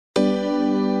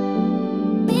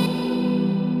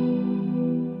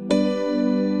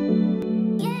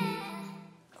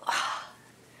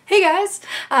Hey guys,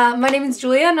 my name is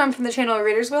Julia and I'm from the channel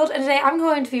Reader's World, and today I'm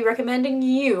going to be recommending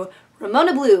you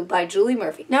Ramona Blue by Julie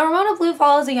Murphy. Now Ramona Blue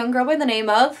follows a young girl by the name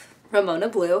of Ramona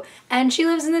Blue, and she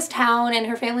lives in this town and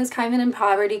her family's kind of in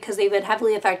poverty because they've been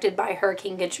heavily affected by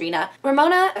Hurricane Katrina.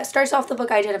 Ramona starts off the book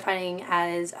identifying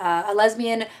as a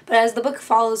lesbian, but as the book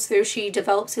follows through she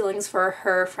develops feelings for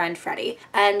her friend Freddie.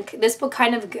 And this book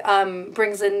kind of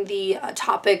brings in the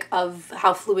topic of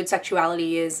how fluid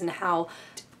sexuality is and how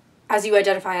as you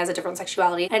identify as a different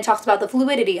sexuality, and it talks about the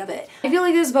fluidity of it. I feel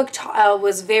like this book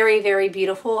was very, very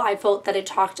beautiful. I felt that it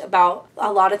talked about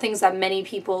a lot of things that many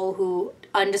people who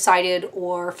undecided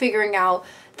or figuring out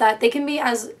that they can be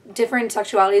as different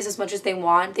sexualities as much as they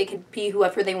want. They can be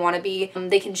whoever they want to be.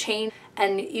 They can change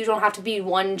and you don't have to be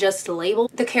one just label.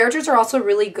 The characters are also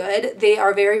really good. They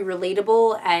are very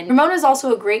relatable, and Ramona is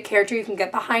also a great character you can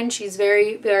get behind. She's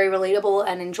very, very relatable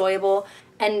and enjoyable.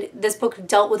 And this book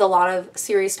dealt with a lot of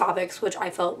serious topics, which I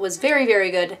felt was very,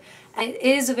 very good. And it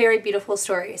is a very beautiful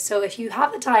story. So if you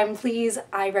have the time, please,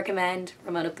 I recommend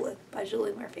Ramona Blue by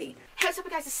Julie Murphy. Hey, what's up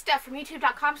guys, it's Steph from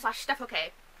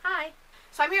youtube.com/StephOK. Hi.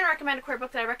 So I'm here to recommend a queer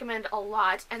book that I recommend a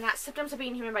lot, and that's Symptoms of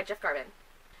Being Human by Jeff Garvin.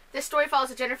 This story follows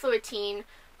a gender-fluid teen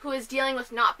who is dealing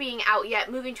with not being out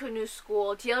yet, moving to a new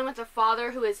school, dealing with a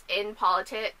father who is in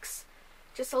politics.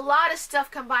 Just a lot of stuff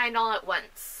combined all at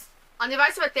once. On the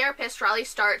advice of a therapist, Riley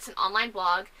starts an online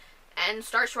blog and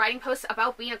starts writing posts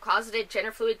about being a closeted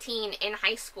gender-fluid teen in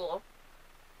high school.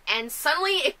 And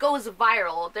suddenly it goes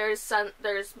viral. There's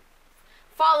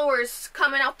followers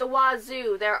coming out the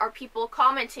wazoo. There are people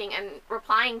commenting and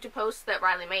replying to posts that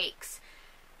Riley makes.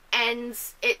 And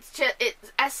it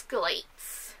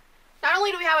escalates. Not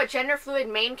only do we have a gender-fluid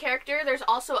main character, there's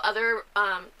also other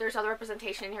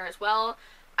representation in here as well.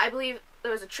 I believe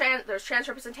there's trans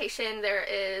representation, there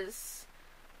is,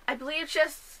 I believe,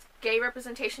 just gay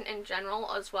representation in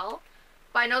general as well.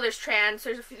 But I know there's trans,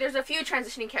 there's a few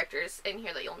transitioning characters in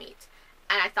here that you'll meet.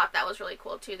 And I thought that was really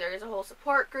cool too. There is a whole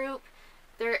support group.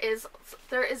 There is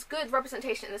good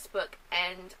representation in this book,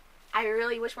 and I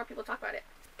really wish more people talk about it.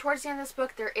 Towards the end of this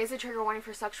book, there is a trigger warning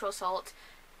for sexual assault.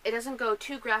 It doesn't go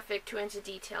too graphic, too into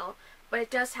detail, but it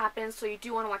does happen, so you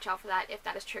do want to watch out for that if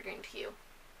that is triggering to you.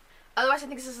 Otherwise, I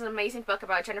think this is an amazing book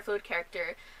about a gender-fluid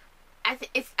character. I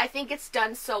think it's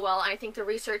done so well, and I think the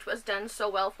research was done so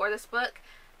well for this book.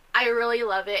 I really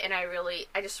love it, and I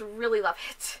just really love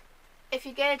it. If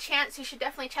you get a chance, you should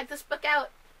definitely check this book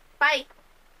out. Bye!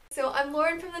 So I'm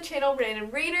Lauren from the channel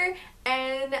Random Reader,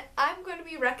 and I'm going to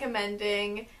be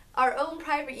recommending Our Own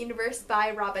Private Universe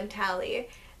by Robin Talley.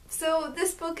 So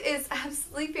this book is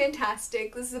absolutely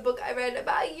fantastic. This is a book I read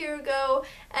about a year ago,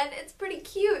 and it's pretty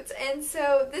cute. And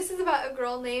so this is about a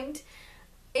girl named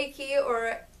Aki,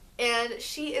 and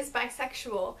she is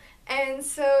bisexual. And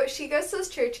so she goes to this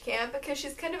church camp because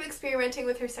she's kind of experimenting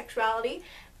with her sexuality,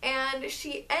 and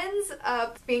she ends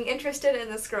up being interested in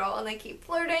this girl, and they keep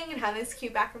flirting and having this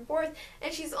cute back and forth,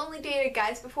 and she's only dated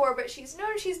guys before, but she's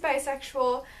known she's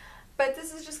bisexual. But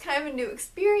this is just kind of a new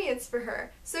experience for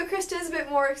her. So Krista is a bit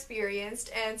more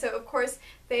experienced, and so of course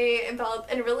they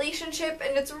envelop in a relationship,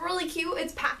 and it's really cute.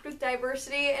 It's packed with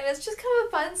diversity, and it's just kind of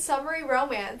a fun summery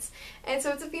romance. And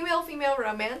so it's a female-female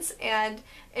romance, and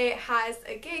it has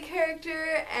a gay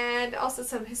character and also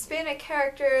some Hispanic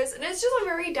characters, and it's just a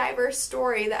very diverse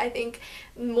story that I think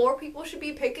more people should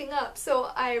be picking up. So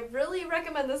I really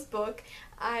recommend this book.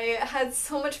 I had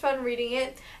so much fun reading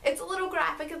it. It's a little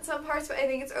graphic in some parts, but I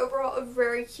think it's overall a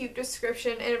very cute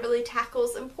description, and it really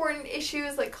tackles important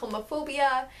issues like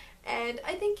homophobia, and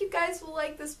I think you guys will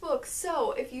like this book.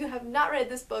 So if you have not read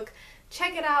this book,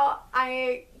 check it out.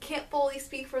 I can't fully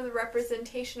speak for the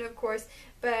representation, of course,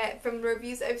 but from the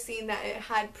reviews I've seen that it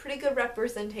had pretty good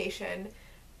representation,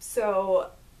 so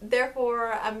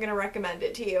therefore I'm going to recommend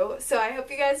it to you. So I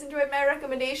hope you guys enjoyed my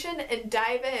recommendation and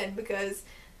dive in, because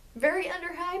very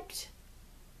underhyped.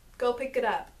 Go pick it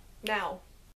up now.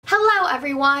 Hello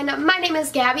everyone, my name is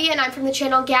Gabby and I'm from the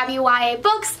channel Gabby YA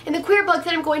Books, and the queer book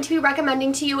that I'm going to be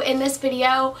recommending to you in this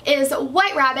video is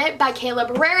White Rabbit by Caleb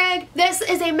Rarig. This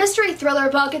is a mystery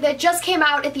thriller book that just came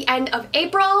out at the end of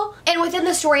April, and within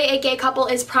the story a gay couple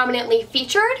is prominently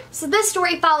featured. So this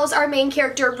story follows our main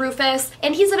character Rufus,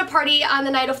 and he's at a party on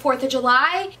the night of 4th of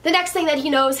July. The next thing that he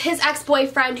knows, his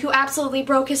ex-boyfriend, who absolutely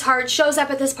broke his heart, shows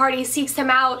up at this party, seeks him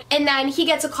out, and then he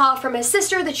gets a call from his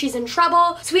sister that she's in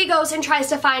trouble, so he goes and tries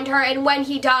to find find her, and when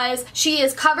he does, she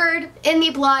is covered in the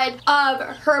blood of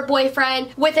her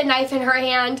boyfriend with a knife in her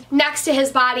hand next to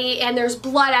his body, and there's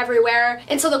blood everywhere.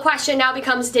 And so the question now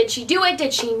becomes, did she do it?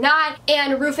 Did she not?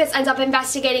 And Rufus ends up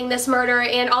investigating this murder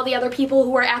and all the other people who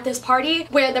were at this party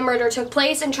where the murder took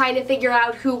place and trying to figure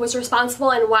out who was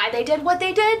responsible and why they did what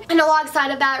they did. And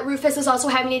alongside of that, Rufus is also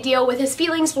having to deal with his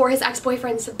feelings for his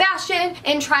ex-boyfriend Sebastian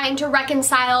and trying to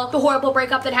reconcile the horrible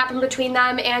breakup that happened between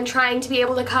them and trying to be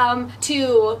able to come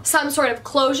to some sort of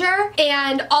closure.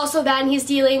 And also then he's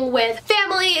dealing with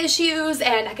family issues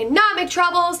and economic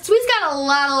troubles. So he's got a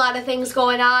lot of things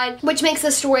going on, which makes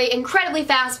this story incredibly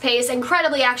fast-paced,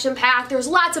 incredibly action-packed. There's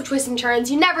lots of twists and turns.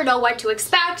 You never know what to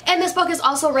expect. And this book is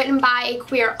also written by a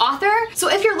queer author. So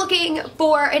if you're looking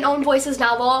for an own voices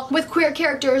novel with queer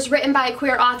characters written by a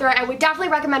queer author, I would definitely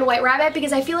recommend White Rabbit,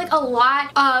 because I feel like a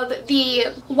lot of the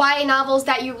YA novels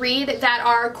that you read that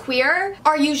are queer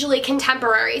are usually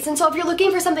contemporaries. And so if you're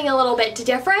looking for something a little bit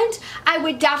different, I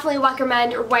would definitely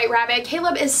recommend White Rabbit.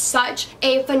 Caleb is such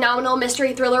a phenomenal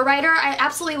mystery thriller writer. I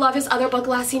absolutely love his other book,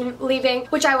 Last Seen Leaving,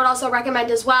 which I would also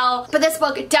recommend as well. But this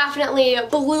book definitely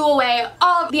blew away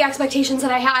all of the expectations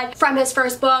that I had from his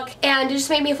first book, and it just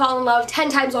made me fall in love 10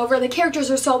 times over. The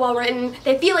characters are so well written.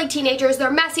 They feel like teenagers.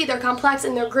 They're messy, they're complex,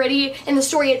 and they're gritty, and the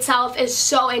story itself is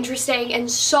so interesting and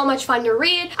so much fun to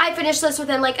read. I finished this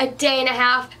within like a day and a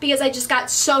half because I just got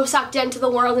so sucked into the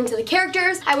world, into the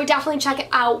characters. I would definitely check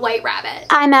out White Rabbit.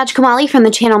 I'm Magical Molly from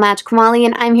the channel Magical Molly,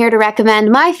 and I'm here to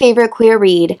recommend my favorite queer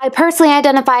read. I personally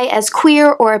identify as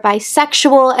queer or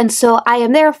bisexual, and so I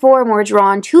am therefore more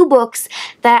drawn to books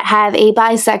that have a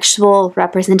bisexual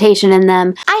representation in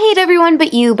them. I Hate Everyone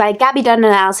But You by Gabby Dunn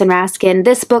and Allison Raskin.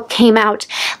 This book came out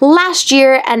last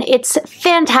year, and it's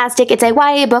fantastic. It's a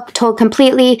YA book told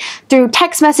completely through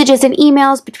text messages and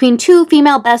emails between two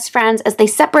female best friends as they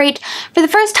separate for the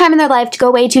first time in their life to go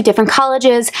away to different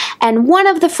colleges, and one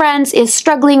of the friends is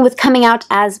struggling with coming out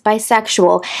as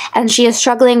bisexual, and she is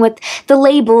struggling with the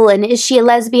label, and is she a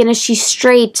lesbian, is she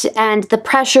straight, and the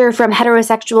pressure from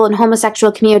heterosexual and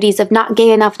homosexual communities of not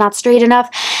gay enough, not straight enough,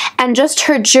 and just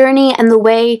her journey and the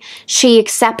way she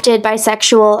accepted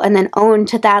bisexual and then owned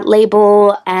to that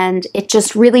label, and it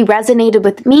just really resonated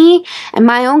with me and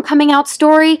my own coming out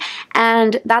story,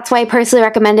 and that's why I personally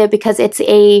recommend it, because it's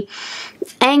a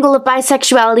angle of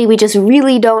bisexuality we just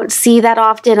really don't see that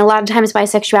often. A lot of times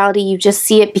bisexuality, you just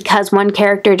see it because one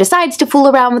character decides to fool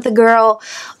around with a girl,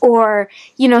 or,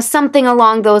 you know, something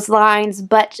along those lines,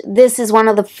 but this is one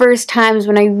of the first times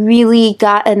when I really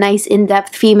got a nice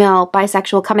in-depth female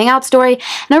bisexual coming out story,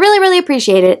 and I really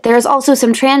appreciate it. There's also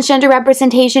some transgender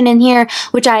representation in here,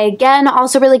 which I again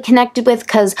also really connected with,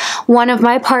 because one of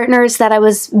my partners that I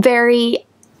was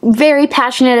very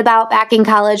passionate about back in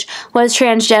college was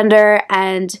transgender,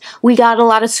 and we got a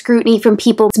lot of scrutiny from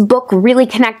people. This book really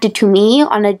connected to me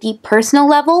on a deep personal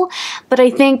level, but I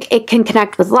think it can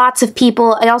connect with lots of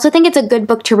people. I also think it's a good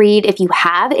book to read if you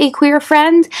have a queer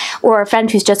friend or a friend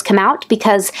who's just come out,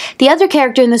 because the other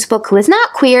character in this book who is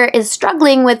not queer is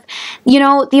struggling with, you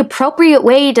know, the appropriate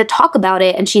way to talk about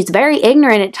it, and she's very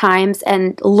ignorant at times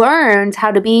and learns how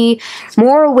to be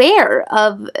more aware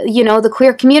of, you know, the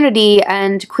queer community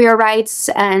and queer rights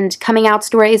and coming out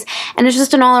stories, and it's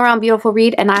just an all-around beautiful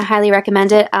read, and I highly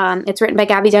recommend it. It's written by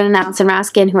Gabby Dunn and Allison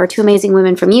Raskin, who are two amazing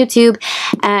women from YouTube,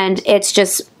 and it's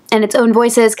just in its own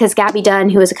voices, because Gabby Dunn,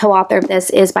 who is a co-author of this,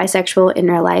 is bisexual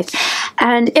in real life.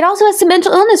 And it also has some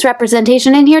mental illness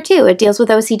representation in here too. It deals with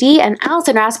OCD, and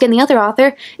Allison Raskin, the other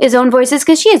author, is own voices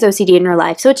because she has OCD in real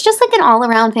life. So it's just like an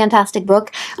all-around fantastic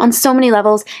book on so many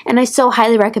levels, and I so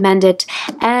highly recommend it.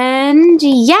 And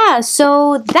yeah,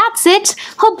 so that's it.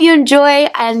 Hope you enjoy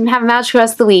and have a magical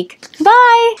rest of the week.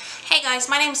 Bye! Hey guys,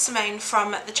 my name's Simone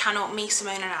from the channel Me,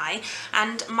 Simone and I,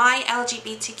 and my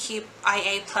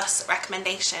LGBTQIA plus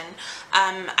recommendation,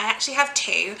 I actually have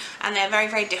two, and they're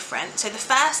very different. So the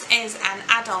first is an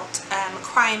adult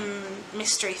crime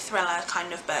mystery thriller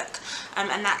kind of book,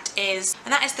 and that is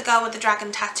The Girl with the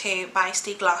Dragon Tattoo by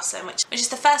Stieg Larsson, which is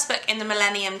the first book in the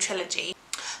Millennium trilogy.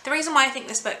 The reason why I think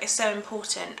this book is so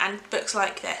important, and books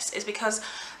like this, is because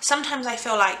sometimes I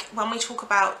feel like when we talk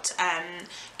about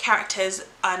characters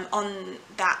on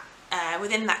that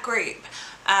within that group,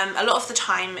 a lot of the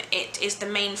time it is the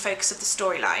main focus of the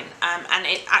storyline, and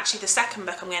it actually, the second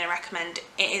book I'm going to recommend,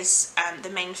 it is the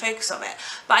main focus of it.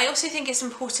 But I also think it's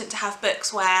important to have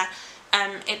books where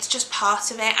it's just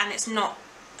part of it, and it's not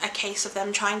a case of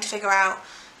them trying to figure out,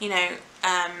 you know,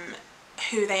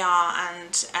 who they are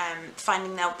and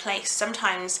finding their place.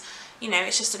 Sometimes, you know,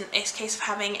 it's just it's a case of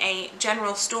having a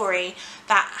general story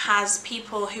that has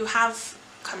people who have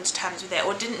come to terms with it,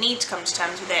 or didn't need to come to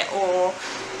terms with it, or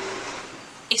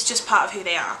it's just part of who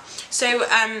they are. So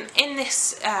in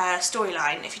this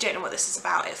storyline, if you don't know what this is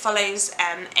about, it follows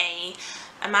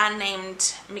a man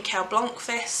named Mikael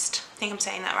Blomqvist. I think I'm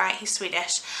saying that right, he's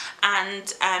Swedish,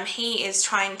 and he is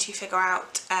trying to figure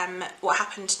out what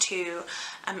happened to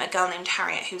a girl named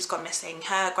Harriet who's gone missing.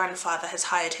 Her grandfather has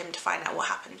hired him to find out what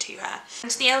happened to her.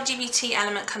 And the LGBT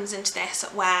element comes into this,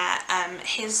 where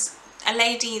a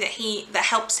lady that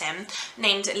helps him,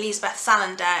 named Lisbeth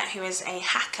Salander, who is a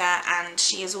hacker, and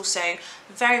she is also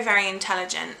very, very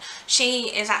intelligent. She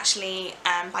is actually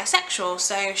bisexual,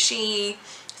 so she,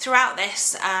 throughout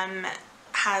this,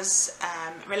 has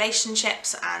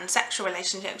relationships and sexual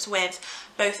relationships with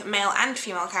both male and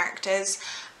female characters,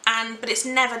 but it's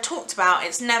never talked about.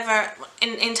 It's never,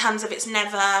 in terms of, it's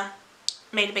never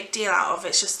made a big deal out of.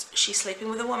 It's just she's sleeping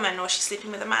with a woman or she's sleeping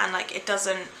with a man. Like, it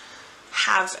doesn't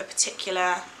have a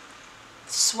particular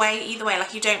sway either way.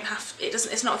 Like, you don't have,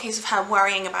 it's not a case of her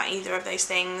worrying about either of those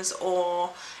things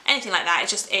or anything like that. It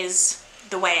just is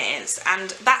the way it is,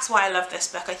 and that's why I love this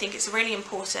book. I think it's a really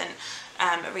important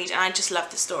read, and I just love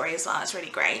the story as well. It's really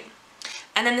great.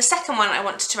 And then the second one I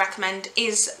wanted to recommend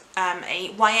is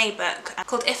a YA book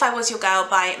called If I Was Your Girl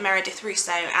by Meredith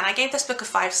Russo, and I gave this book a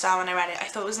 5-star when I read it. I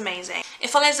thought it was amazing. It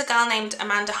follows a girl named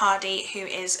Amanda Hardy who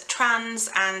is trans,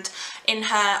 and in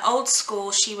her old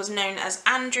school she was known as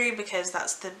Andrew because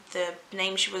that's the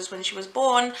name she was when she was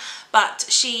born, but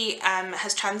she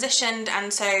has transitioned,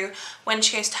 and so when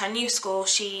she goes to her new school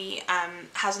she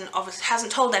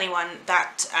hasn't told anyone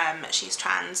that she's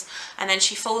trans, and then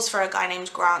she falls for a guy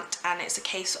named Grant, and it's a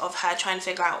case of her trying to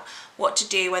figure out what to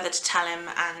do, whether to tell him,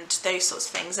 and those sorts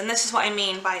of things. And this is what I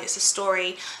mean by it's a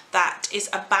story that is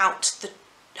about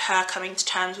her coming to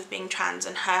terms with being trans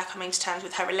and her coming to terms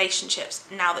with her relationships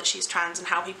now that she's trans and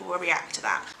how people will react to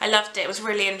that. I loved it. It was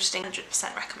really interesting.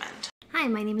 100% recommend. Hi,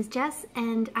 my name is Jess,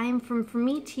 and I'm from From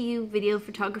Me to You Video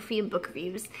Photography and Book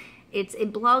Reviews. It's a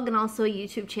blog and also a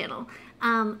YouTube channel.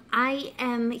 I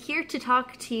am here to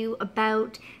talk to you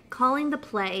about Calling the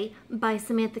Play by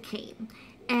Samantha Cain.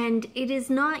 And it is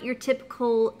not your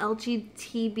typical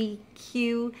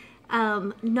LGBTQ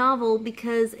novel,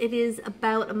 because it is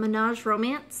about a menage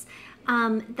romance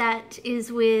that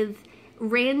is with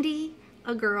Randy,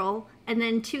 a girl, and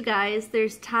then 2 guys.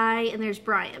 There's Ty and there's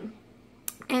Brian.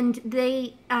 And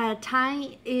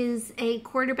Ty is a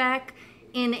quarterback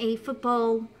in a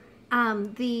football,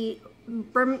 the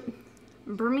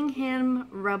Birmingham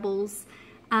Rebels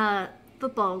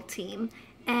football team,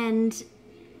 and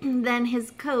then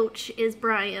his coach is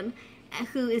Brian,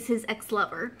 who is his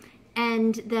ex-lover,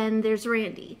 and then there's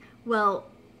Randy. Well,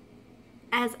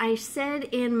 as I said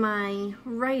in my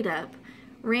write-up,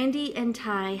 Randy and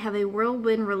Ty have a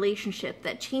whirlwind relationship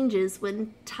that changes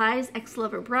when Ty's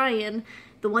ex-lover Brian,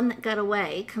 the one that got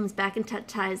away, comes back into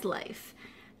Ty's life.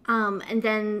 And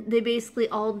then they basically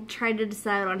all try to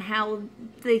decide on how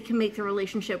they can make the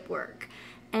relationship work.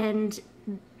 And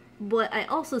what I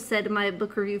also said in my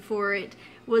book review for it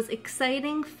was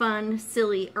exciting, fun,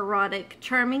 silly, erotic,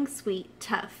 charming, sweet,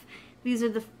 tough. These are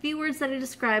the few words that I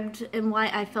described and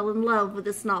why I fell in love with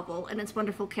this novel and its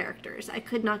wonderful characters. I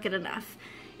could not get enough.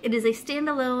 It is a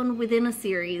standalone within a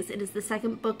series. It is the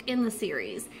second book in the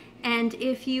series. And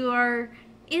if you are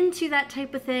into that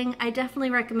type of thing, I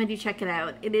definitely recommend you check it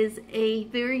out. It is a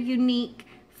very unique,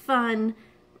 fun,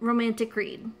 romantic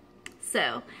read.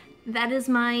 So that is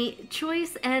my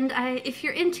choice, and if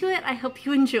you're into it, I hope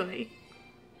you enjoy.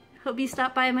 Hope you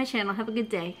stop by my channel. Have a good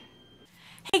day.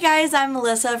 Hey guys, I'm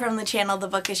Alyssa from the channel The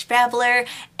Bookish Babbler,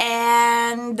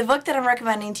 and the book that I'm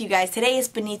recommending to you guys today is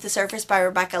Beneath the Surface by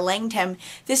Rebecca Langton.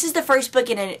 This is the first book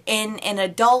in an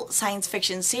adult science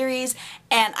fiction series,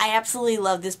 and I absolutely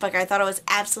love this book. I thought it was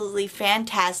absolutely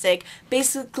fantastic.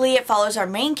 Basically, it follows our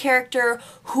main character,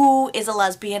 who is a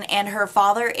lesbian, and her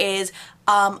father is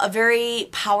a very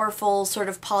powerful sort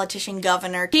of politician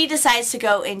governor. He decides to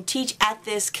go and teach at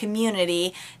this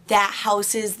community that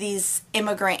houses these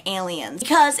immigrant aliens.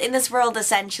 Because in this world,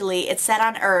 essentially, it's set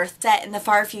on Earth, set in the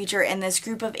far future, and this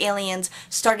group of aliens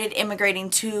started immigrating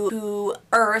to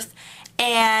Earth.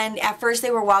 And at first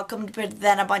they were welcomed, but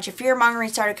then a bunch of fear-mongering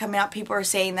started coming up. People were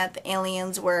saying that the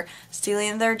aliens were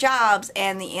stealing their jobs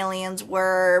and the aliens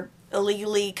were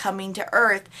illegally coming to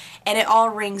Earth, and it all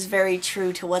rings very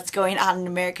true to what's going on in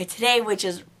America today, which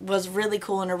was really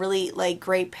cool and a really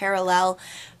great parallel.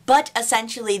 But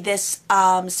essentially this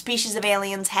species of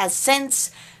aliens has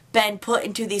since been put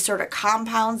into these sort of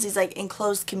compounds, these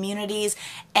enclosed communities,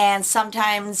 and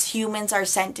sometimes humans are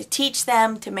sent to teach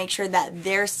them, to make sure that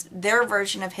their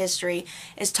version of history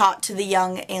is taught to the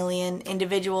young alien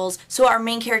individuals. So our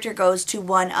main character goes to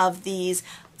one of these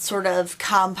sort of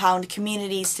compound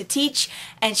communities to teach,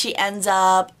 and she ends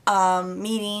up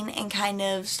meeting and kind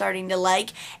of starting to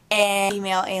like a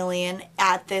female alien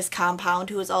at this compound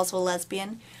who is also a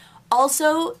lesbian.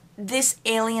 Also, this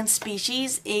alien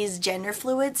species is gender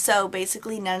fluid, so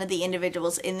basically none of the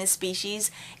individuals in this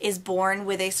species is born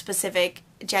with a specific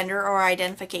gender or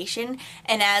identification,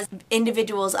 and as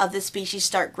individuals of this species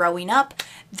start growing up,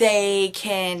 they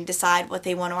can decide what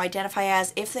they want to identify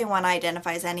as, if they want to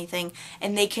identify as anything,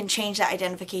 and they can change that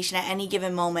identification at any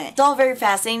given moment. It's all very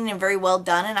fascinating and very well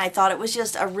done, and I thought it was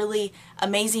just a really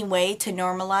amazing way to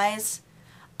normalize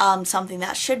something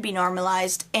that should be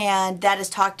normalized, and that is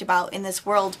talked about in this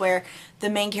world where the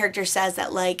main character says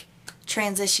that like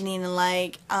transitioning and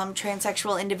like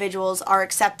transsexual individuals are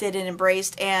accepted and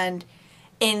embraced and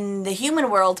in the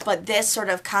human world, but this sort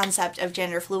of concept of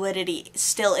gender fluidity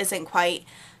still isn't quite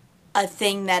a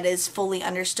thing that is fully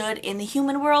understood in the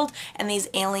human world, and these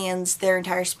aliens, their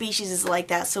entire species is like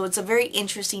that, so it's a very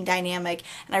interesting dynamic,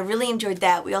 and I really enjoyed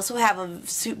that. We also have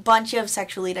a bunch of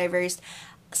sexually diverse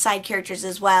side characters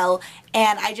as well,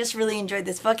 and I just really enjoyed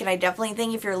this book, and I definitely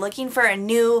think if you're looking for a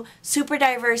new, super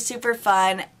diverse, super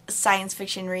fun science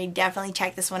fiction read, definitely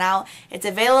check this one out. It's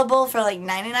available for like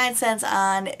 99 cents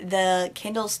on the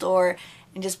Kindle store,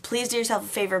 and just please do yourself a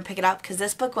favor and pick it up because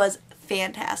this book was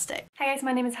fantastic. Hi guys,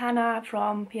 my name is Hannah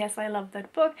from PS I Love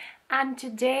That Book, and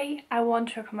today I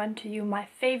want to recommend to you my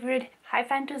favorite high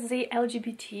fantasy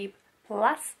LGBT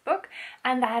plus book,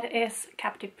 and that is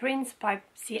Captive Prince by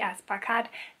C.S. Packard.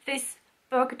 This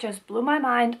book just blew my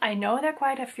mind. I know there are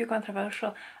quite a few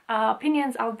controversial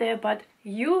opinions out there, but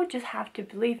you just have to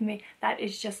believe me that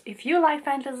it's just, if you like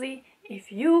fantasy,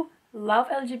 if you love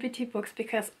LGBT books,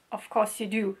 because of course you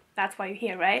do, that's why you're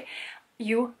here, right?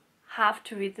 You have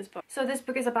to read this book. So this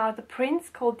book is about the prince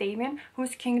called Damien,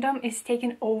 whose kingdom is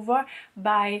taken over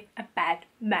by a bad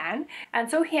man,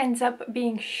 and so he ends up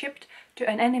being shipped to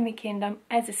an enemy kingdom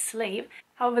as a slave.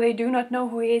 However, they do not know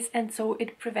who he is, and so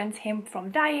it prevents him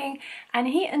from dying, and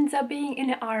he ends up being in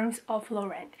the arms of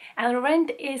Laurent. And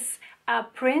Laurent is a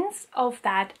prince of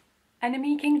that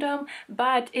enemy kingdom,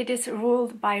 but it is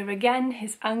ruled by Regan,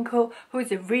 his uncle, who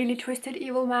is a really twisted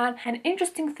evil man. An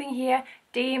interesting thing here,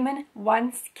 Damon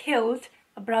once killed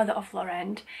a brother of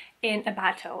Laurent in a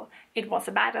battle. It was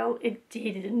a battle,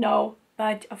 he didn't know,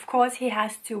 but of course he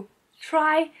has to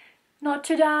try not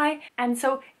to die. And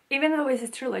so even though it's a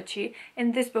trilogy,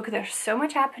 in this book there's so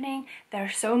much happening,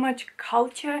 there's so much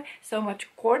culture, so much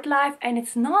court life, and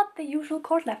it's not the usual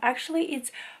court life. Actually,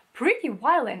 it's pretty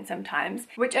violent sometimes,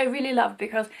 which I really love,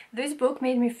 because this book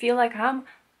made me feel like I'm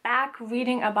back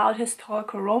reading about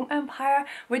historical Rome Empire,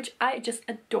 which I just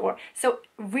adore. So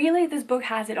really this book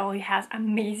has it all. It has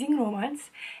amazing romance,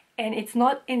 and it's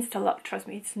not insta-love, trust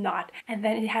me, it's not. And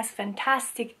then it has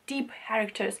fantastic, deep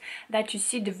characters that you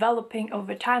see developing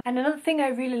over time. And another thing I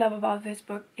really love about this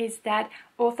book is that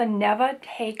author never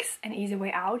takes an easy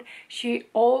way out. She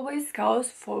always goes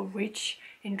for rich,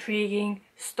 intriguing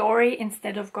story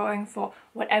instead of going for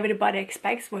what everybody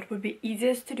expects, what would be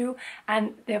easiest to do.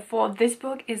 And therefore this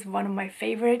book is one of my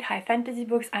favorite high fantasy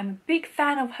books. I'm a big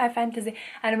fan of high fantasy,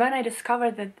 and when I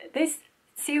discovered that this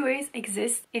series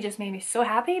exists, it just made me so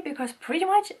happy, because pretty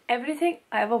much everything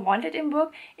I ever wanted in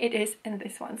book, it is in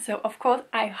this one. So of course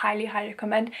I highly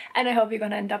recommend, and I hope you're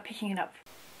gonna end up picking it up.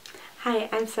 Hi,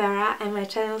 I'm Sarah and my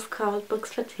channel is called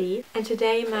Books for Tea, and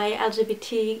today my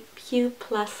LGBTQ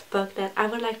plus book that I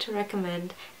would like to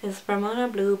recommend is Ramona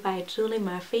Blue by Julie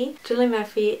Murphy. Julie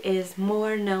Murphy is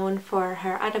more known for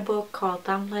her other book called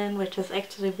Dumpling, which is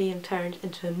actually being turned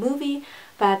into a movie,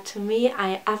 but to me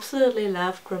I absolutely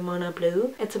love Ramona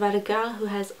Blue. It's about a girl who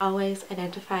has always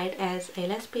identified as a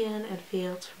lesbian and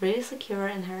feels really secure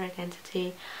in her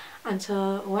identity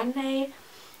until one day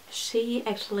she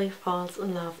actually falls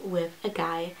in love with a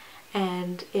guy,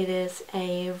 and it is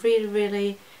a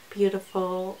really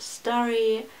beautiful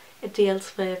story. It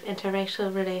deals with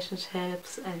interracial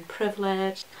relationships and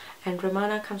privilege, and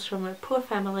Ramona comes from a poor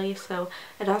family, so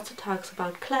it also talks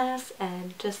about class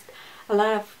and just a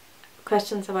lot of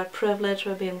questions about privilege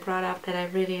were being brought up that I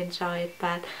really enjoyed.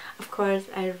 But of course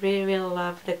I really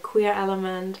love the queer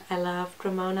element. I love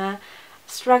Ramona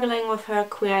struggling with her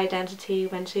queer identity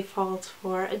when she falls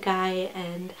for a guy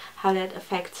and how that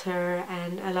affects her,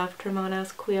 and I loved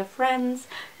Ramona's queer friends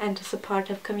and the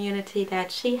supportive community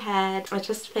that she had. I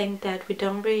just think that we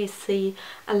don't really see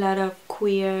a lot of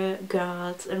queer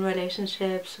girls in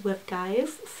relationships with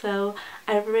guys, so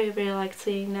I really liked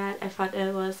seeing that. I thought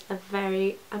it was a very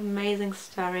very amazing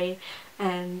story,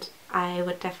 and I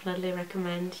would definitely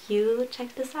recommend you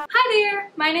check this out. Hi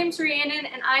there, my name's Rhiannon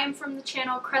and I am from the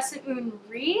channel Crescent Moon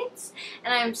Reads,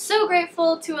 and I am so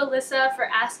grateful to Alyssa for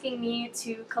asking me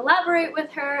to collaborate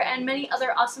with her and many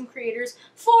other awesome creators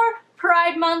for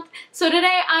Pride Month. So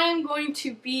today I am going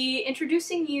to be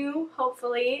introducing you,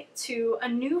 hopefully, to a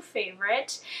new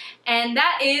favorite, and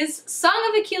that is Song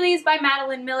of Achilles by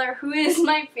Madeline Miller, who is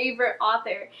my favorite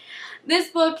author. This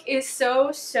book is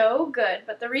so good,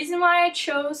 but the reason why I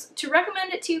chose to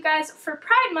recommend it to you guys for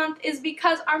Pride Month is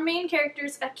because our main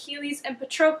characters, Achilles and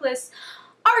Patroclus,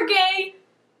 are gay.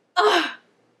 Ugh,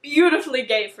 beautifully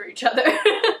gay for each other.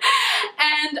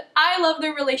 And I love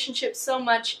their relationship so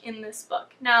much in this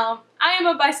book. Now, I am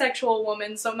a bisexual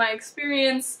woman, so my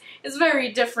experience is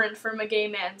very different from a gay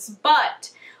man's, but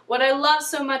what I love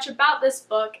so much about this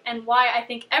book, and why I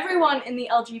think everyone in the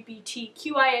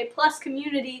LGBTQIA plus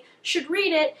community should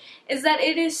read it, is that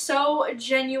it is so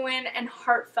genuine and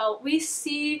heartfelt. We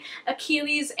see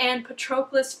Achilles and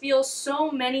Patroclus feel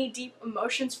so many deep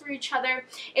emotions for each other.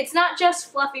 It's not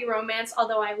just fluffy romance,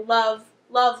 although I love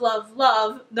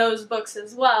those books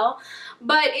as well,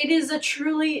 but it is a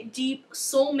truly deep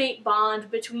soulmate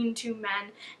bond between two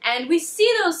men, and we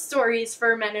see those stories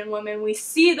for men and women. We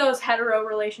see those hetero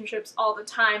relationships all the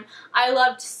time. I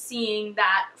loved seeing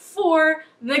that for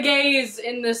the gays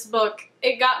in this book.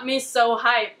 It got me so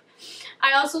hype.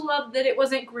 I also love that it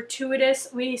wasn't gratuitous.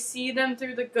 We see them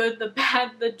through the good, the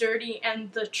bad, the dirty,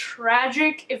 and the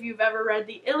tragic. If you've ever read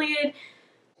the Iliad,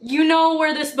 you know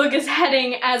where this book is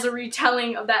heading as a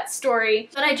retelling of that story.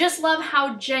 But I just love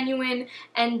how genuine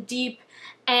and deep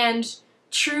and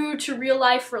true to real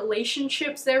life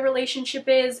relationships their relationship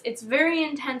is. It's very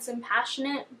intense and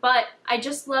passionate, but I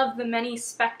just love the many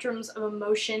spectrums of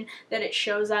emotion that it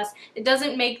shows us. It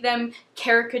doesn't make them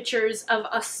caricatures of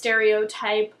a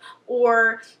stereotype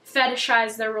or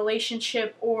fetishize their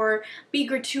relationship or be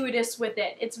gratuitous with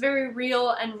it. It's very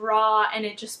real and raw, and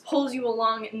it just pulls you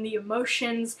along in the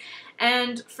emotions,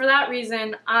 and for that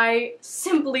reason I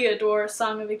simply adore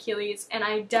Song of Achilles, and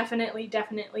I definitely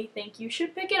think you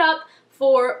should pick it up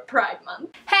for Pride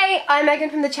Month. Hey, I'm Megan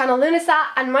from the channel Lunasa,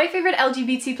 and my favourite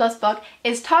LGBT plus book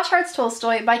is Tosh Hearts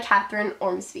Tolstoy by Catherine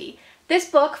Ormsby. This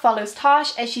book follows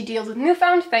Tosh as she deals with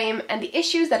newfound fame and the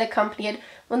issues that accompany it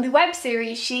when the web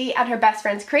series she and her best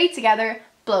friends create together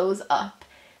blows up.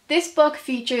 This book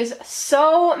features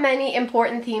so many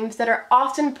important themes that are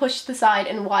often pushed aside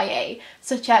in YA,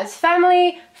 such as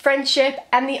family, friendship,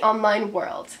 and the online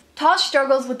world. Tosh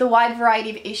struggles with the wide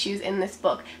variety of issues in this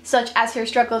book, such as her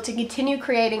struggle to continue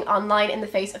creating online in the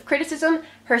face of criticism,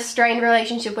 her strained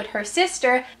relationship with her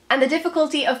sister, and the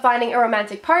difficulty of finding a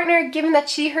romantic partner given that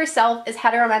she herself is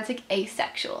heteromantic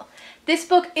asexual. This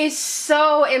book is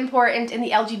so important in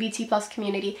the LGBT plus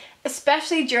community,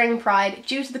 especially during Pride,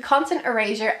 due to the constant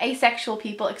erasure asexual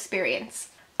people experience.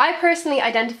 I personally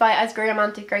identify as grey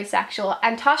romantic grey sexual,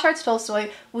 and Tosh Hearts Tolstoy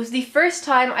was the first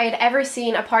time I had ever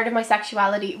seen a part of my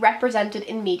sexuality represented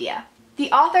in media.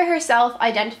 The author herself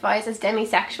identifies as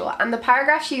demisexual, and the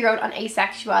paragraphs she wrote on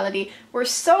asexuality were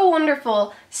so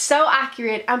wonderful, so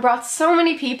accurate, and brought so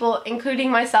many people, including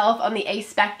myself on the ace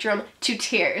spectrum, to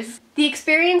tears. The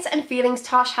experience and feelings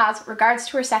Tosh has with regards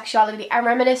to her sexuality are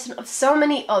reminiscent of so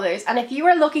many others, and if you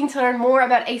are looking to learn more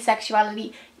about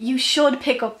asexuality, you should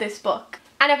pick up this book.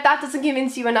 And if that doesn't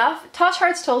convince you enough, Tosh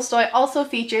Hearts Tolstoy also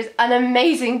features an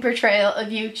amazing portrayal of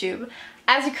YouTube.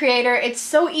 As a creator, it's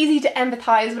so easy to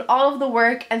empathize with all of the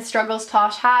work and struggles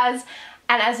Tosh has,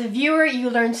 and as a viewer, you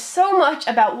learn so much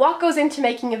about what goes into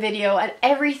making a video and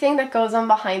everything that goes on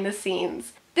behind the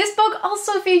scenes. This book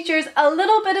also features a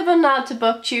little bit of a nod to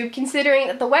BookTube, considering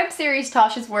that the web series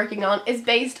Tosh is working on is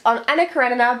based on Anna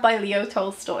Karenina by Leo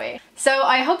Tolstoy. So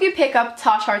I hope you pick up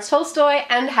Tosh Hearts Tolstoy,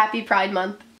 and happy Pride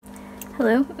Month!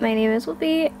 Hello, my name is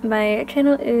Whoopi, my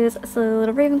channel is Silly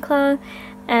Little Ravenclaw,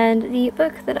 and the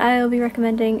book that I will be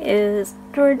recommending is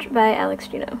George by Alex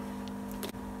Juno.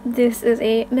 This is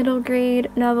a middle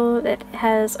grade novel that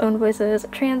has own voices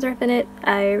trans rep in it.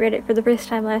 I read it for the first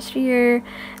time last year,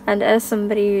 and as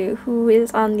somebody who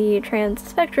is on the trans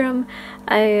spectrum,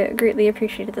 I greatly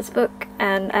appreciated this book,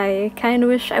 and I kind of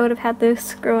wish I would have had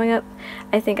this growing up.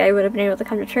 I think I would have been able to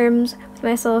come to terms with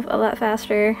myself a lot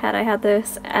faster had I had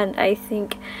this, and I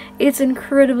think it's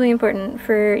incredibly important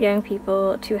for young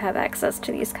people to have access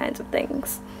to these kinds of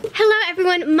things. Hello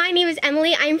everyone, my name is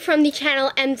Emily. I'm from the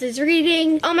channel Em's is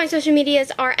Reading. all my social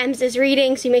medias are Ems's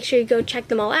Reading, so make sure you go check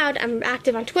them all out. I'm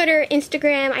active on Twitter,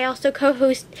 Instagram. I also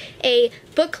co-host a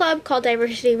book club called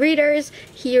Diversity Readers.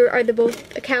 Here are the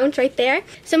both accounts right there.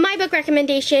 So my book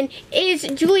recommendation is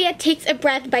Juliet Takes a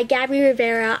Breath by Gabby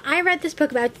Rivera. I read this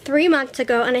book about 3 months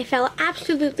ago and I fell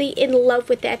absolutely in love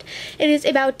with it. It is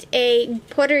about a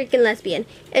Puerto Rican lesbian.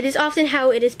 It is often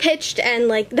how it is pitched, and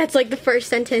that's the first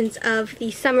sentence of the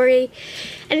summary.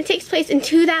 And it takes place in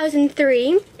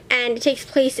 2003. And it takes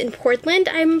place in Portland,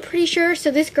 I'm pretty sure. So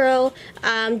this girl,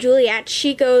 Juliet,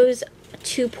 she goes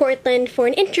to Portland for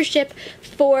an internship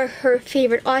for her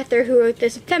favorite author who wrote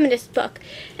this feminist book.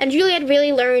 And Juliet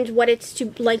really learns what it's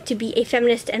like to be a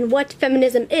feminist and what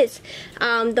feminism is.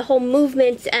 The whole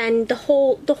movement and the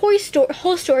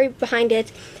whole story behind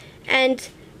it. And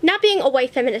not being a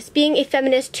white feminist, being a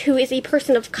feminist who is a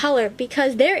person of color,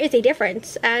 because there is a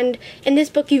difference. And in this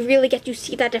book you really get to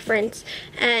see that difference.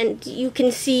 And you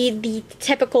can see the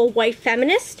typical white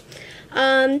feminist.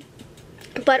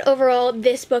 But overall,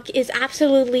 this book is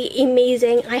absolutely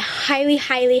amazing. I highly,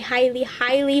 highly, highly,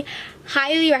 highly,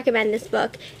 highly recommend this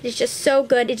book. It is just so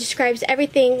good. It describes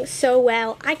everything so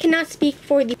well. I cannot speak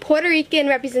for the Puerto Rican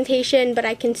representation, but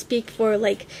I can speak for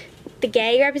the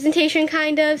gay representation,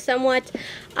 kind of, somewhat.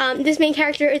 This main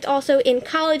character is also in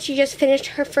college. She just finished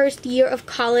her first year of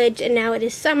college, and now it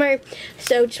is summer,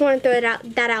 so just want to throw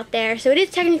that out there. So it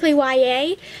is technically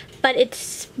YA, but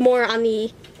it's more on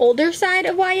the older side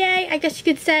of YA, I guess you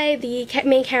could say. The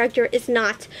main character is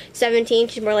not 17,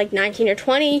 she's more like 19 or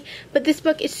 20, but this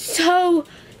book is so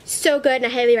good, and I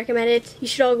highly recommend it. You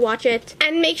should all watch it,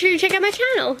 and make sure you check out my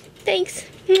channel. Thanks.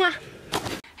 Mwah.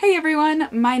 Hey everyone,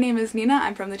 my name is Nina,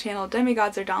 I'm from the channel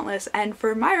Demigods Are Dauntless, and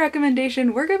for my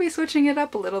recommendation we're going to be switching it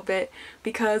up a little bit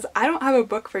because I don't have a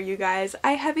book for you guys,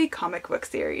 I have a comic book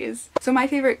series. So my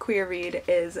favorite queer read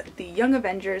is The Young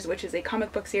Avengers, which is a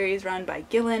comic book series run by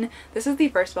Gillen. This is the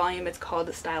first volume, it's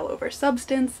called Style Over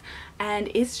Substance,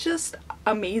 and it's just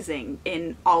amazing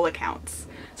in all accounts.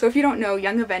 So if you don't know,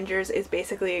 Young Avengers is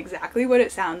basically exactly what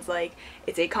it sounds like.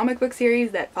 It's a comic book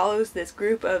series that follows this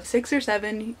group of 6 or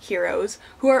 7 heroes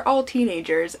who are all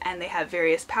teenagers, and they have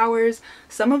various powers.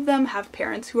 Some of them have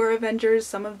parents who are Avengers,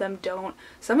 some of them don't.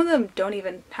 Some of them don't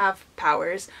even have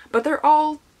powers, but they're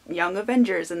all Young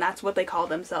Avengers, and that's what they call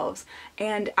themselves.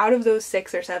 And out of those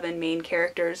 6 or 7 main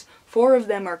characters, 4 of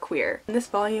them are queer. In this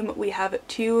volume we have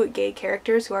 2 gay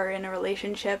characters who are in a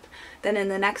relationship, then in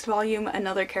the next volume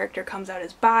another character comes out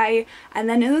as bi, and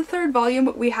then in the 3rd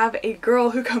volume we have a girl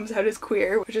who comes out as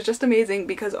queer, which is just amazing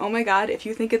because oh my god, if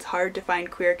you think it's hard to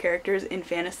find queer characters in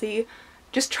fantasy,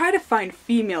 just try to find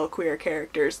female queer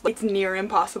characters. It's near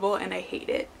impossible and I hate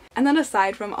it. And then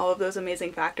aside from all of those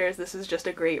amazing factors, this is just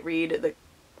a great read. The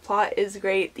plot is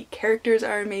great, the characters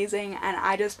are amazing, and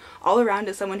I just, all around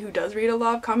as someone who does read a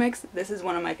lot of comics, this is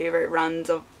one of my favorite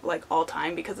runs of all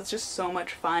time because it's just so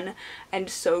much fun and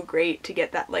so great to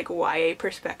get that YA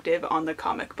perspective on the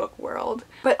comic book world.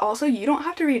 But also you don't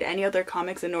have to read any other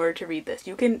comics in order to read this.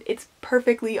 It's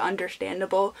perfectly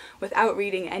understandable without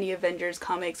reading any Avengers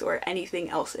comics or anything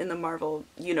else in the Marvel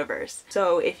universe.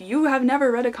 So if you have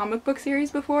never read a comic book series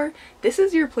before, this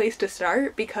is your place to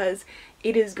start because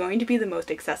it is going to be the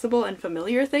most accessible and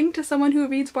familiar thing to someone who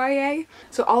reads YA.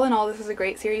 So all in all, this is a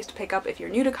great series to pick up if you're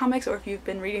new to comics or if you've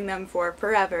been reading them for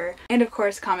forever. And of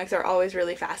course, comics are always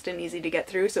really fast and easy to get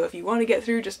through, so if you want to get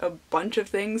through just a bunch of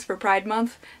things for Pride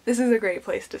Month, this is a great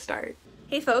place to start.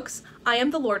 Hey folks, I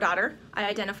am the Lore Daughter. I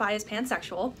identify as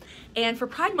pansexual, and for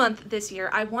Pride Month this year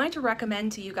I wanted to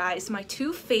recommend to you guys my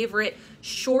 2 favorite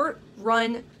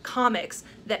short-run comics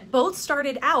that both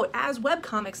started out as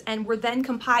webcomics and were then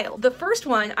compiled. The first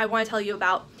one I want to tell you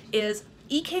about is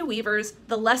E.K. Weaver's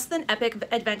The Less Than Epic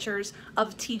Adventures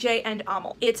of TJ and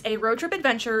Amal. It's a road trip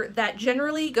adventure that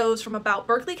generally goes from about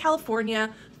Berkeley,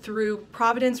 California through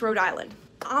Providence, Rhode Island.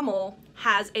 Amal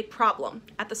has a problem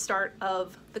at the start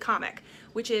of the comic,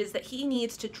 which is that he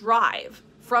needs to drive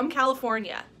from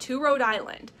California to Rhode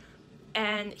Island,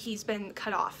 and he's been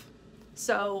cut off.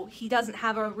 So he doesn't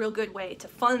have a real good way to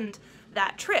fund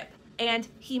that trip, and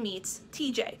he meets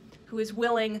TJ, who is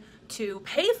willing to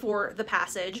pay for the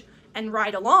passage and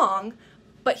ride along,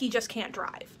 but he just can't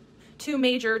drive. 2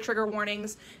 major trigger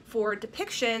warnings for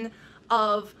depiction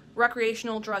of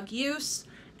recreational drug use,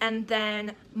 and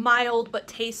then mild but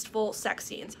tasteful sex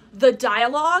scenes. The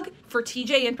dialogue for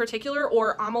TJ in particular,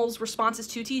 or Amal's responses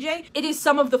to TJ, it is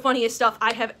some of the funniest stuff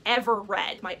I have ever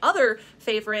read. My other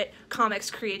favorite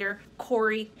comics creator,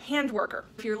 Corey Handworker.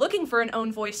 If you're looking for an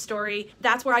own voice story,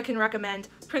 that's where I can recommend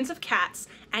Prince of Cats,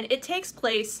 and it takes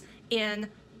place in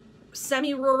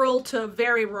semi-rural to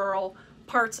very rural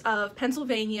parts of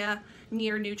Pennsylvania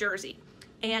near New Jersey.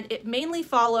 and it mainly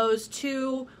follows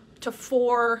 2 to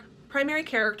 4 primary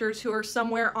characters who are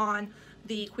somewhere on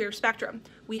the queer spectrum.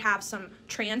 We have some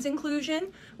trans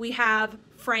inclusion. We have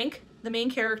Frank, the main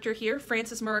character here,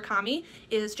 Francis Murakami,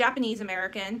 is Japanese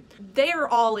American. They are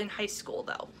all in high school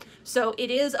though. So it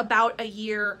is about a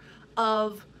year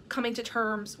of coming to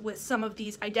terms with some of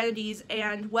these identities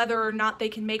and whether or not they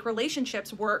can make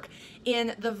relationships work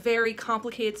in the very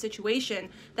complicated situation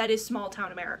that is small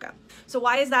town America. So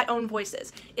why is that own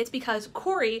voices? It's because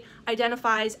Corey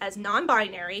identifies as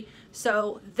non-binary,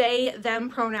 so they, them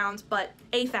pronouns, but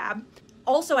AFAB,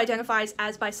 also identifies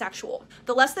as bisexual.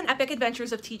 The Less Than Epic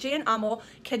Adventures of TJ and Amel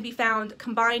can be found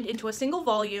combined into a single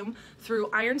volume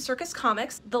through Iron Circus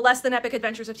Comics. The Less Than Epic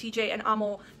Adventures of TJ and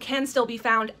Amel can still be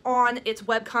found on its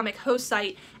webcomic host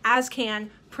site, as can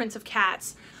Prince of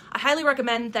Cats. I highly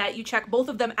recommend that you check both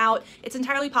of them out. It's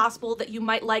entirely possible that you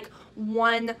might like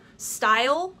one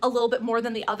style a little bit more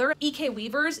than the other. E.K.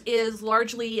 Weaver's is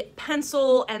largely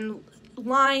pencil and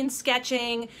line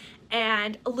sketching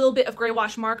and a little bit of gray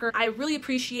wash marker. I really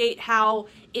appreciate how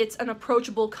it's an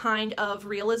approachable kind of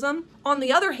realism. On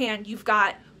the other hand, you've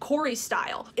got Corey's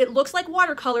style. It looks like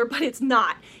watercolor, but it's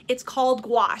not. It's called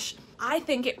gouache. I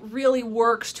think it really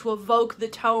works to evoke the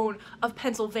tone of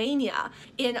Pennsylvania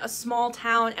in a small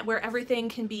town where everything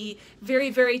can be very,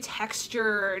 very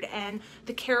textured and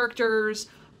the characters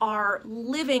are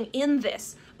living in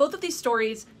this. Both of these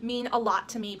stories mean a lot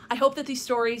to me. I hope that these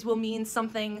stories will mean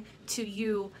something to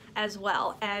you as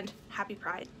well, and happy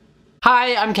Pride.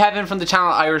 Hi, I'm Kevin from the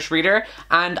channel Irish Reader,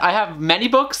 and I have many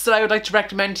books that I would like to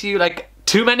recommend to you, like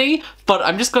too many, but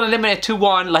I'm just going to limit it to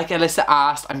one like Alyssa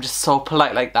asked. I'm just so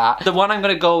polite like that. The one I'm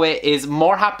going to go with is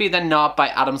More Happy Than Not by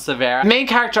Adam Silvera. The main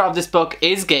character of this book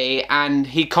is gay and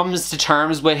he comes to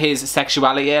terms with his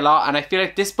sexuality a lot, and I feel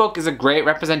like this book is a great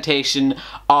representation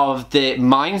of the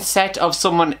mindset of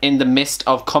someone in the midst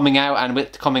of coming out and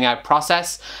with the coming out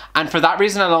process, and for that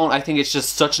reason alone I think it's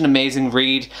just such an amazing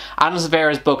read. Adam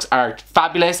Silvera's books are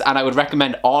fabulous and I would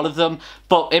recommend all of them,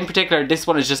 but in particular this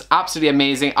one is just absolutely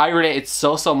amazing. I related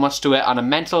so much to it on a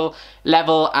mental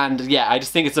level, and yeah, I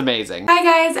just think it's amazing. Hi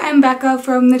guys, I'm Becca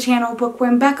from the channel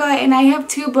Bookworm Becca, and I have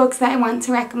 2 books that I want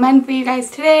to recommend for you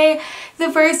guys today.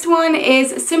 The first one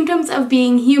is Symptoms of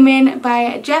Being Human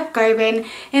by Jeff Garvin.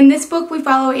 In this book we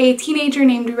follow a teenager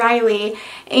named Riley,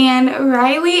 and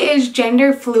Riley is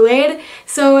gender fluid,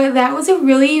 so that was a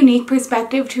really unique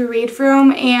perspective to read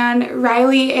from. And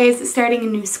Riley is starting a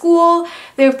new school.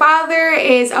 Their father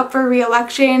is up for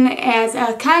re-election as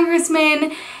a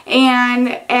congressman, and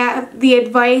at the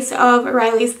advice of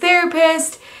Riley's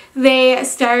therapist, they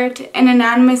start an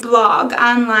anonymous blog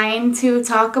online to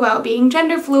talk about being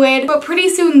gender fluid, but pretty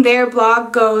soon their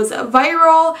blog goes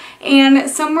viral and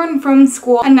someone from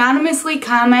school anonymously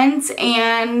comments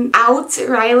and outs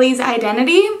Riley's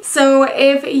identity. So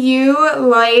if you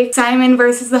like Simon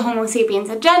versus the Homo sapiens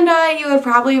agenda, you would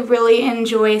probably really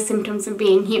enjoy Symptoms of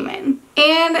Being Human.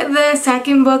 And the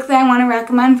second book that I want to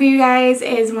recommend for you guys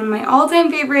is one of my all-time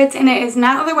favorites, and it is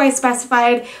not otherwise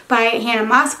specified, by Hannah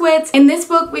Moskowitz. In this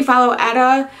book we follow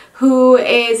Etta, who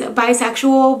is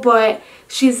bisexual, but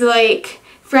she's like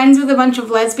friends with a bunch of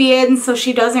lesbians, so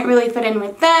she doesn't really fit in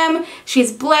with them.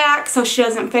 She's black, so she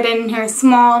doesn't fit in her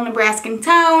small Nebraskan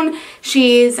town.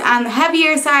 She's on the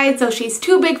heavier side, so she's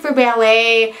too big for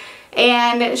ballet.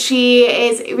 And she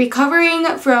is recovering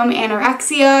from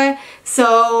anorexia,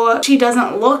 so she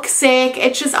doesn't look sick.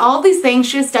 It's just all these things.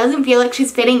 She just doesn't feel like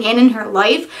she's fitting in her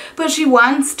life, but she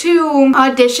wants to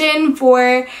audition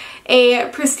for a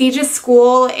prestigious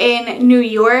school in New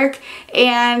York,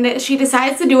 and she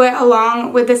decides to do it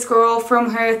along with this girl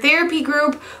from her therapy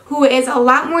group who is a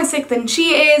lot more sick than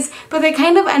she is, but they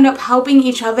kind of end up helping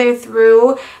each other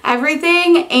through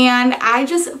everything. And I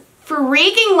just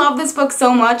freaking love this book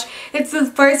so much. It's the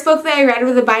first book that I read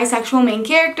with a bisexual main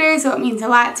character, so it means a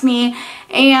lot to me,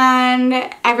 and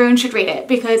everyone should read it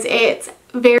because it's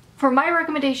very... For my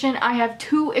recommendation, I have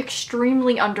 2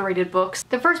 extremely underrated books.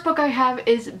 The first book I have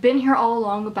is Been Here All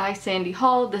Along by Sandy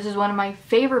Hall. This is one of my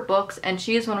favorite books, and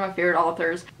she is one of my favorite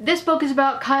authors. This book is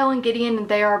about Kyle and Gideon, and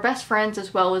they are best friends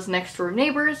as well as next door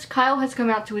neighbors. Kyle has come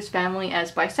out to his family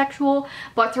as bisexual,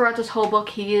 but throughout this whole book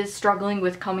he is struggling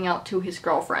with coming out to his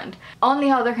girlfriend. On the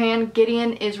other hand,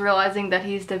 Gideon is realizing that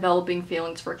he's developing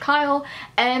feelings for Kyle,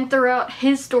 and throughout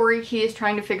his story he is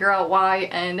trying to figure out why,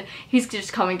 and he's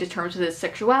just coming to terms with his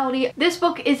sexuality sexuality. This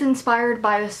book is inspired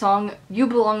by the song You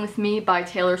Belong With Me by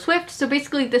Taylor Swift, so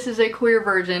basically this is a queer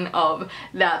version of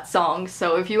that song,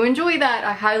 so if you enjoy that,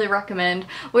 I highly recommend.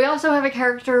 We also have a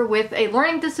character with a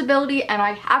learning disability, and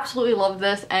I absolutely love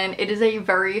this, and it is a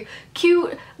very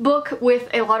cute book with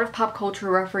a lot of pop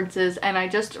culture references, and I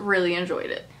just really enjoyed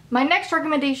it. My next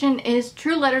recommendation is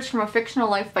True Letters from a Fictional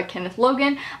Life by Kenneth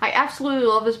Logan. I absolutely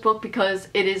love this book because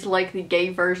it is like the gay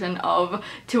version of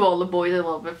To All the Boys I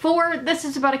Loved Before. This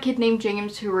is about a kid named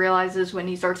James who realizes when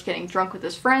he starts getting drunk with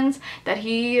his friends that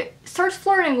he starts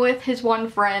flirting with his one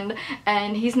friend,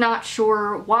 and he's not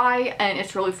sure why, and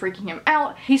it's really freaking him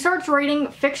out. He starts writing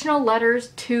fictional letters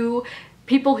to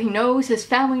people he knows, his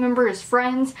family members, his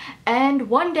friends, and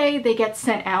one day they get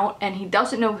sent out and he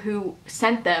doesn't know who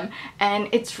sent them, and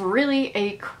it's really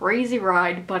a crazy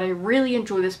ride, but I really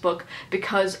enjoy this book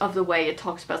because of the way it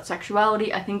talks about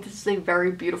sexuality. I think this is a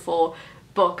very beautiful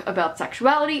book about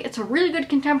sexuality. It's a really good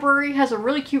contemporary, has a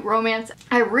really cute romance.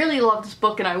 I really love this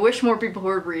book and I wish more people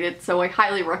would read it, so I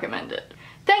highly recommend it.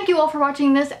 Thank you all for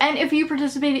watching this, and if you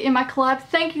participated in my collab,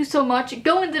 thank you so much.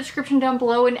 Go in the description down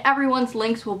below and everyone's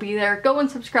links will be there. Go and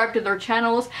subscribe to their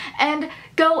channels and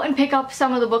go and pick up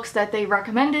some of the books that they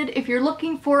recommended. If you're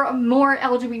looking for more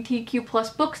LGBTQ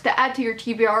plus books to add to your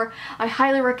TBR, I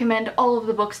highly recommend all of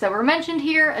the books that were mentioned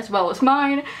here, as well as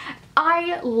mine.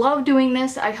 I love doing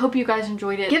this. I hope you guys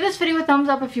enjoyed it. Give this video a thumbs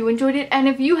up if you enjoyed it, and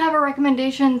if you have a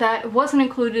recommendation that wasn't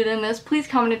included in this, please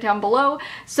comment it down below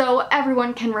so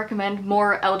everyone can recommend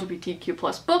more LGBTQ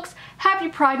plus books. Happy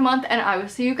Pride Month, and I will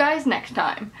see you guys next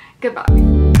time.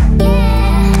 Goodbye.